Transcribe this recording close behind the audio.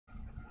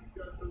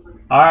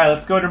All right,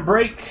 let's go ahead and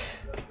break.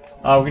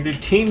 We're going to do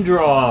team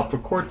draw for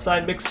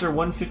Courtside Mixer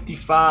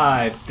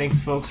 155.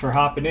 Thanks, folks, for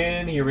hopping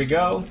in. Here we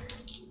go.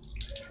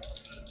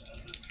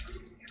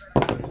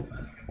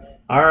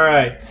 All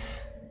right.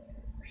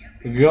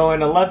 We're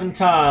going 11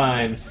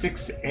 times,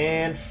 6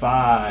 and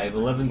 5.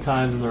 11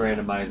 times in the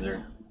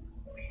randomizer.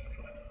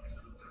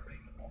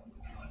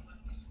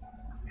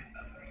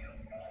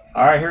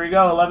 All right, here we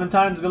go. 11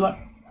 times. Good luck.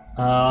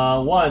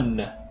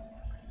 1,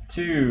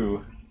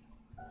 2,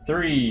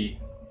 3,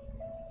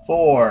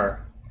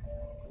 4,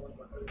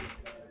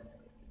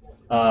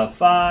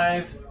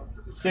 5,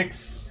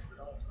 6,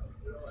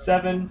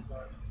 7,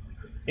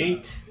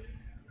 8,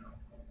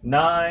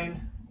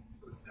 9,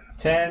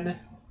 10,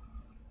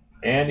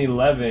 and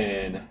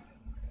 11.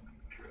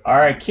 All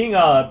right, king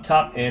up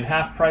top and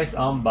half price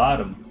on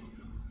bottom.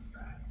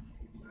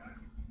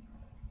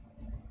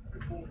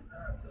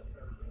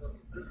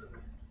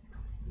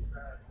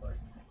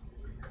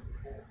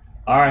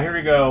 All right, here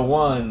we go.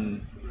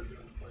 1,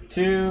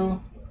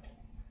 2,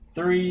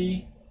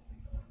 3,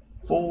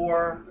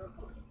 4,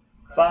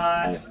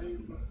 5,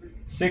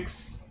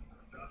 6,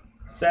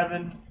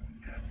 7,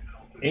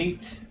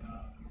 8,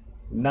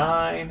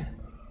 9,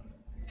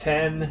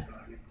 10,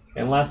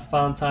 and last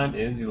final time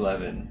is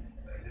 11.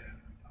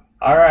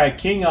 All right,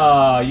 King, you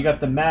got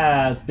the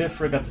Mavs.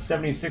 Biffer got the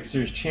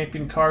 76ers.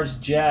 Champion Cards,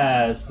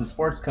 Jazz. The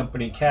Sports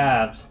Company,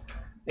 Cavs.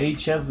 A.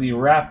 Chesley,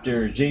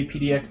 Raptors.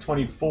 JPDX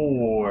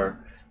 24.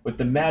 With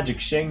the Magic,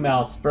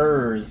 Shangmao,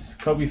 Spurs.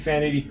 Kobe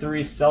Fan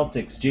 83,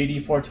 Celtics.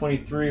 JD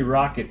 423,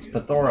 Rockets.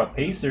 Pathora,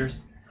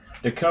 Pacers.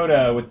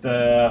 Dakota with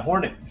the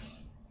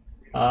Hornets.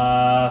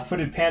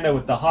 Footed Panda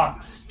with the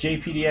Hawks.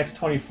 JPDX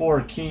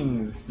 24,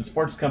 Kings. The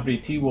Sports Company,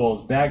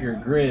 T-Wolves.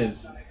 Bagger,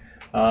 Grizz.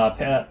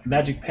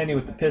 Magic Penny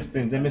with the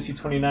Pistons. MSU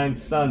 29,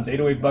 Suns.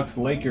 808 Bucks,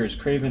 Lakers.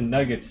 Craven,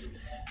 Nuggets.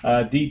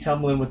 D.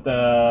 Tumblin with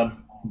the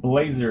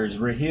Blazers.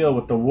 Raheel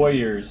with the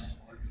Warriors.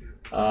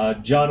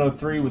 John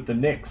 03 with the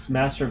Knicks.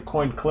 Master of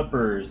Coin,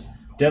 Clippers.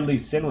 Deadly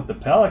Sin with the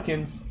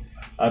Pelicans.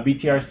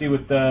 BTRC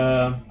with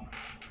the,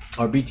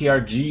 or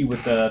BTRG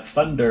with the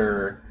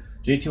Thunder.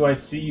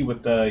 J2IC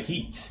with the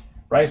Heat.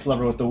 Rice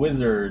Lover with the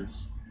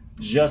Wizards.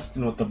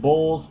 Justin with the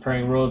Bulls.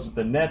 Praying Rose with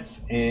the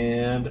Nets.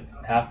 And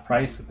half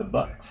price with the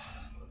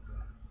Bucks.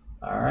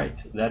 All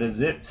right, that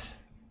is it.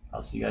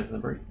 I'll see you guys in the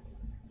break.